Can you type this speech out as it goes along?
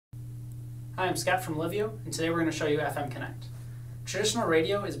Hi, I'm Scott from Livio, and today we're going to show you FM Connect. Traditional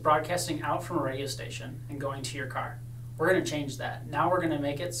radio is broadcasting out from a radio station and going to your car. We're going to change that. Now we're going to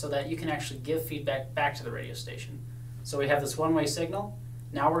make it so that you can actually give feedback back to the radio station. So we have this one-way signal.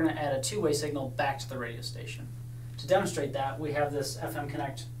 Now we're going to add a two-way signal back to the radio station. To demonstrate that, we have this FM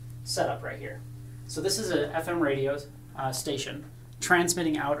Connect setup right here. So this is an FM radio station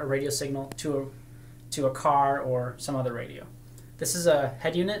transmitting out a radio signal to a car or some other radio. This is a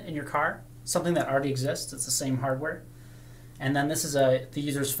head unit in your car, something that already exists. It's the same hardware. And then this is the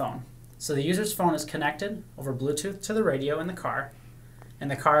user's phone. So the user's phone is connected over Bluetooth to the radio in the car, and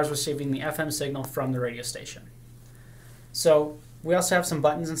the car is receiving the FM signal from the radio station. So we also have some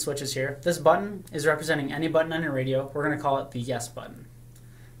buttons and switches here. This button is representing any button on your radio. We're going to call it the yes button.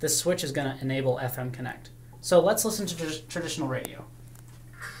 This switch is going to enable FM Connect. So let's listen to traditional radio.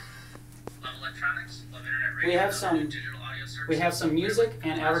 Love electronics, love internet radio, We have some music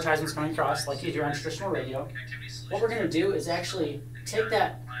and advertisements coming across, like you hear on traditional radio. What we're going to do is actually take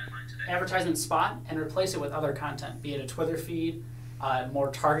that advertisement spot and replace it with other content, be it a Twitter feed,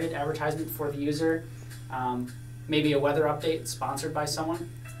 more targeted advertisement for the user, maybe a weather update sponsored by someone.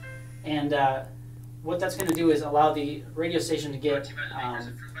 And what that's going to do is allow the radio station to get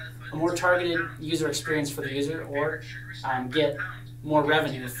a more targeted user experience for the user, or get more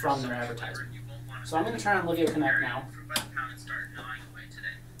revenue from their advertisement. So I'm going to turn on Livio Connect now.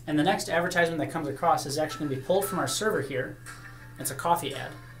 And the next advertisement that comes across is actually going to be pulled from our server here. It's a coffee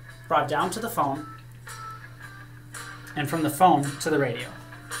ad, brought down to the phone, and from the phone to the radio.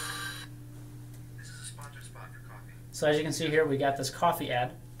 This is a sponsored spot for coffee. So as you can see here, we got this coffee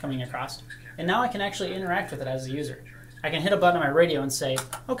ad coming across. And now I can actually interact with it as a user. I can hit a button on my radio and say,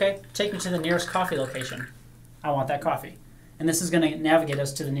 okay, take me to the nearest coffee location. I want that coffee. And this is going to navigate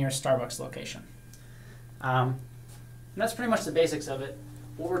us to the nearest Starbucks location. And that's pretty much the basics of it.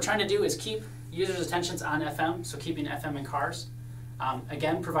 What we're trying to do is keep users' attentions on FM, so keeping FM in cars.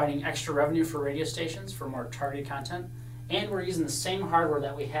 Again, providing extra revenue for radio stations for more targeted content. And we're using the same hardware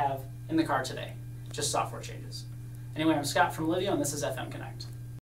that we have in the car today, just software changes. Anyway, I'm Scott from Livio, and this is FM Connect.